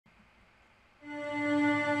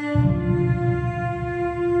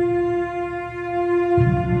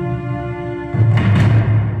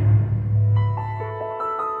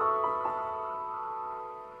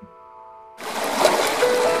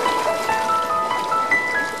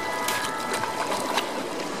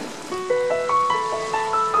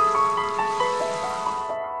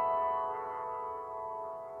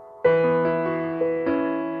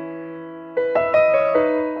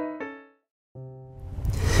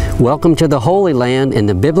Welcome to the Holy Land and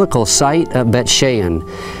the biblical site of Beit-Shean.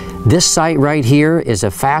 This site right here is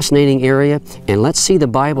a fascinating area, and let's see the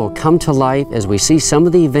Bible come to life as we see some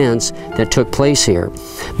of the events that took place here.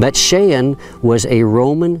 Beit-Shean was a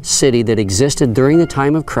Roman city that existed during the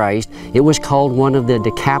time of Christ. It was called one of the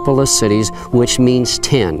Decapolis cities, which means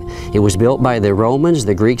 10. It was built by the Romans.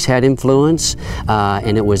 The Greeks had influence,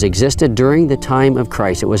 and it was existed during the time of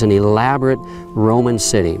Christ. It was an elaborate Roman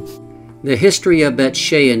city. The history of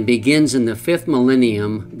Beit-Shean begins in the 5th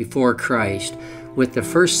millennium before Christ, with the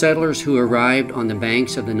first settlers who arrived on the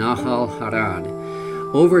banks of the Nahal Harod.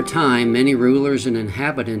 Over time, many rulers and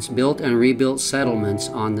inhabitants built and rebuilt settlements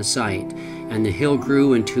on the site, and the hill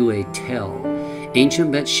grew into a tell.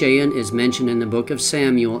 Ancient Beit-Shean is mentioned in the book of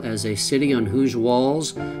Samuel as a city on whose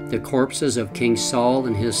walls the corpses of King Saul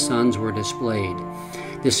and his sons were displayed.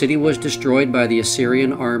 The city was destroyed by the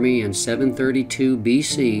Assyrian army in 732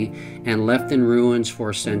 BC and left in ruins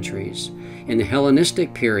for centuries. In the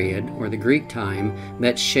Hellenistic period, or the Greek time,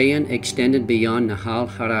 Beit-Shean extended beyond Nahal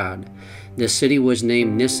Harod. The city was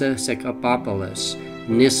named Decapolis,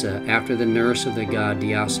 Nyssa, after the nurse of the god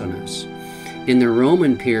Dionysus. In the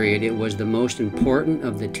Roman period, it was the most important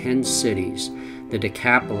of the 10 cities, the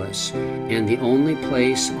Decapolis, and the only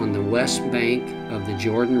place on the west bank of the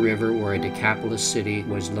Jordan River where a Decapolis city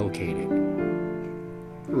was located.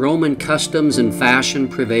 Roman customs and fashion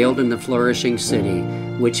prevailed in the flourishing city,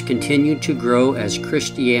 which continued to grow as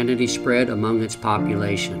Christianity spread among its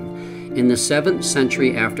population. In the 7th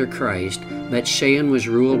century after Christ, Beit-Shean was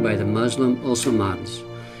ruled by the Muslim Ottomans.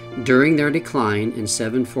 During their decline in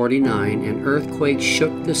 749, an earthquake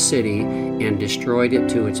shook the city and destroyed it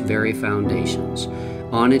to its very foundations.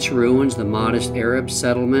 On its ruins, the modest Arab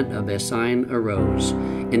settlement of Beit-Shean arose.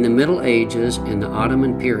 In the Middle Ages, in the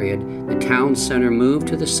Ottoman period, the town center moved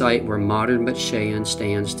to the site where modern Beit-Shean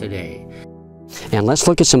stands today. And let's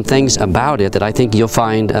look at some things about it that I think you'll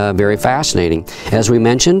find very fascinating. As we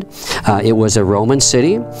mentioned, it was a Roman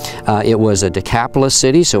city. It was a Decapolis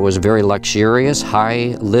city, so it was very luxurious,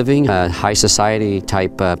 high living, high society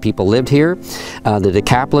type people lived here. The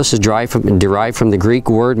Decapolis is derived from the Greek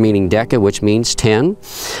word meaning deca, which means 10.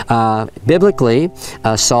 Biblically,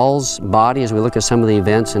 Saul's body, as we look at some of the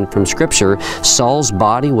events from Scripture, Saul's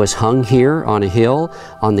body was hung here on a hill,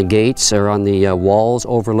 on the gates or on the walls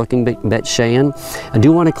overlooking Beit-Shean. I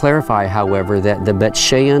do want to clarify, however, that the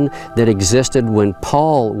Beit-Shean that existed when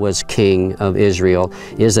Paul was king of Israel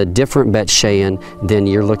is a different Beit-Shean than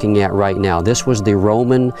you're looking at right now. This was the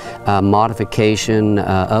Roman modification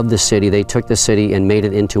of the city. They took the city and made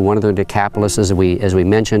it into one of their Decapolis, as we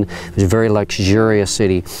mentioned. It was a very luxurious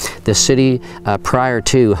city. The city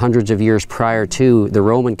hundreds of years prior to the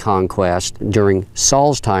Roman conquest during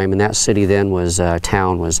Saul's time, and that city then was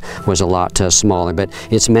a lot smaller. But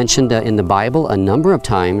it's mentioned in the Bible a number of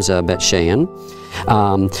times, Beit-Shean.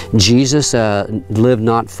 Jesus lived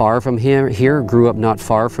not far from here, grew up not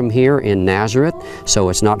far from here in Nazareth, so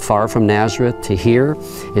it's not far from Nazareth to here.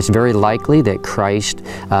 It's very likely that Christ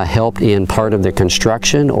helped in part of the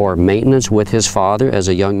construction or maintenance with his father as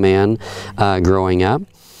a young man growing up.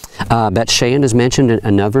 Beit-Shean is mentioned in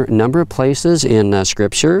a number of places in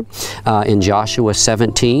Scripture. In Joshua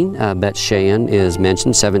 17, Beit-Shean is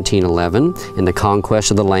mentioned, 17:11, in the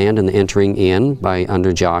conquest of the land and the entering in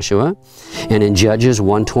under Joshua. And in Judges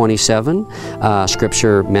 1:27,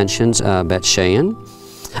 Scripture mentions Beit-Shean.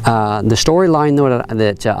 The storyline, though,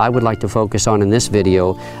 that I would like to focus on in this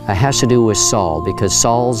video has to do with Saul, because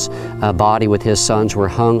Saul's body with his sons were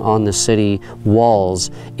hung on the city walls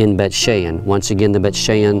in Beit-Shean. Once again, the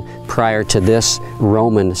Beit-Shean prior to this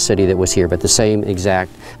Roman city that was here, but the same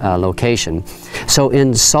exact location. So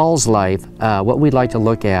in Saul's life, what we'd like to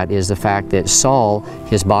look at is the fact that Saul,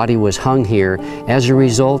 his body was hung here as a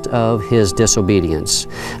result of his disobedience.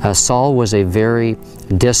 Saul was a very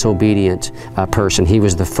disobedient person. He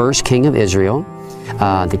was the first king of Israel.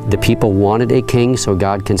 The people wanted a king, so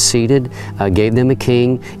God conceded, gave them a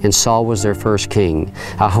king, and Saul was their first king.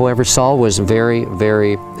 However, Saul was very,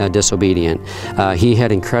 very disobedient. He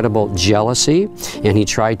had incredible jealousy, and he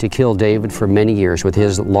tried to kill David for many years. With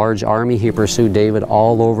his large army, he pursued David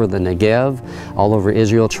all over the Negev, all over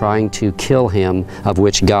Israel, trying to kill him, of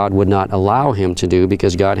which God would not allow him to do,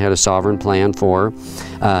 because God had a sovereign plan for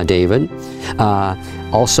David.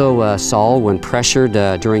 Also, Saul, when pressured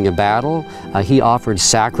during a battle, he offered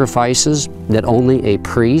sacrifices that only a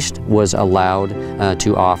priest was allowed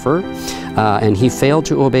to offer. And he failed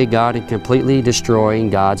to obey God in completely destroying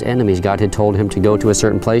God's enemies. God had told him to go to a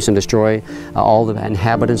certain place and destroy all the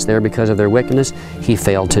inhabitants there because of their wickedness. He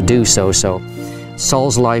failed to do so. So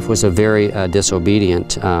Saul's life was a very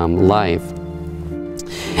disobedient life.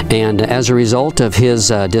 And as a result of his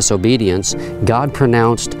disobedience, God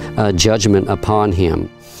pronounced judgment upon him.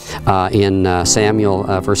 In 1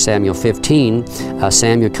 Samuel 15,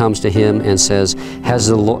 Samuel comes to him and says, Has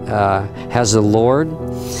the Lord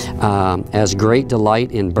as great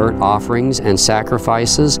delight in burnt offerings and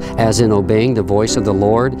sacrifices as in obeying the voice of the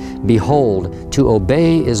Lord? Behold, to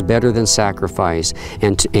obey is better than sacrifice,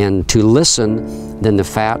 and to listen than the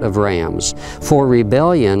fat of rams. For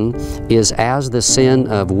rebellion is as the sin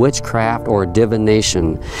of witchcraft or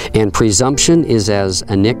divination, and presumption is as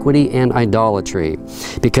iniquity and idolatry.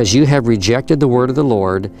 Because you have rejected the word of the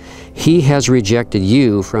Lord, he has rejected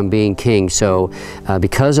you from being king. So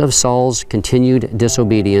because of Saul's continued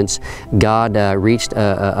disobedience, God reached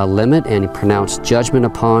a limit, and he pronounced judgment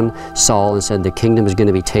upon Saul and said, the kingdom is going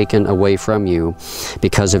to be taken away from you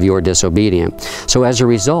because of your disobedience. So as a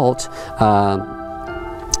result,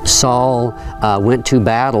 Saul went to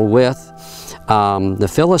battle with the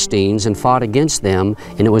Philistines and fought against them,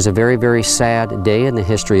 and it was a very, very sad day in the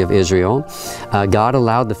history of Israel. God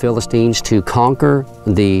allowed the Philistines to conquer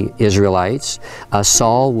the Israelites.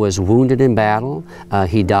 Saul was wounded in battle.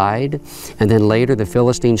 He died, and then later the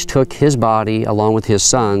Philistines took his body along with his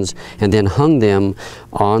sons and then hung them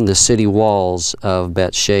on the city walls of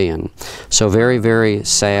Beth-Shean. So very, very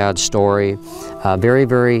sad story, very,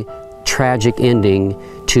 very tragic ending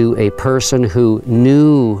to a person who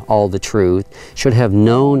knew all the truth, should have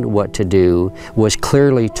known what to do, was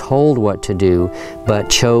clearly told what to do, but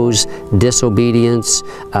chose disobedience,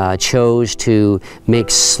 chose to make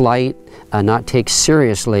slight, not take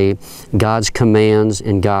seriously God's commands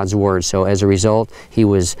and God's word. So as a result, he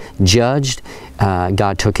was judged.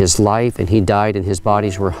 God took his life, and he died, and his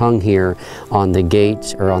bodies were hung here on the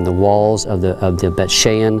gates or on the walls of the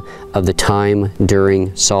Beth-Shean of the time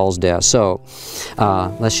during Saul's death. So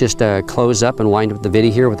let's just close up and wind up the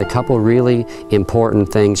video here with a couple really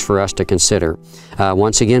important things for us to consider.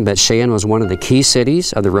 Once again, Beth-Shean was one of the key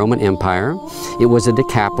cities of the Roman Empire. It was a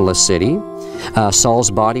Decapolis city. Saul's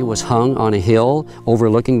body was hung on a hill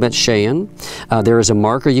overlooking Beth-Shean. There is a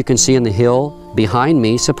marker you can see on the hill behind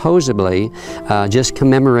me, supposedly, just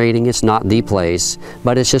commemorating. It's not the place,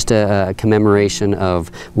 but it's just a commemoration of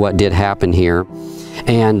what did happen here.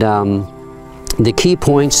 And the key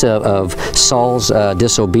points of Saul's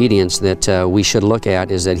disobedience that we should look at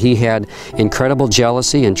is that he had incredible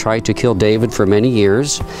jealousy and tried to kill David for many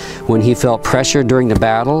years. When he felt pressure during the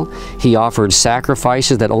battle, he offered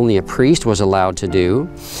sacrifices that only a priest was allowed to do.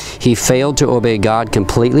 He failed to obey God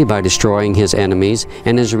completely by destroying his enemies,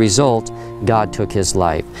 and as a result, God took his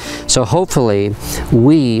life. So hopefully,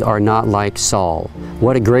 we are not like Saul.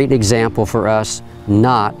 What a great example for us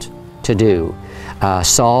not to do.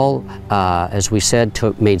 Saul, as we said,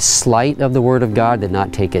 made slight of the Word of God, did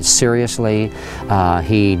not take it seriously.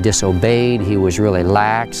 He disobeyed. He was really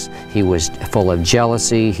lax. He was full of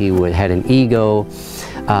jealousy. He had an ego.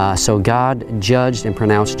 So God judged and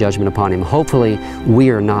pronounced judgment upon him. Hopefully,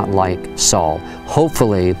 we are not like Saul.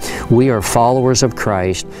 Hopefully, we are followers of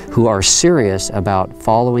Christ who are serious about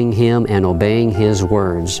following Him and obeying His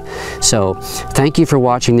words. So, thank you for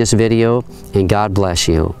watching this video, and God bless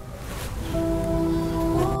you.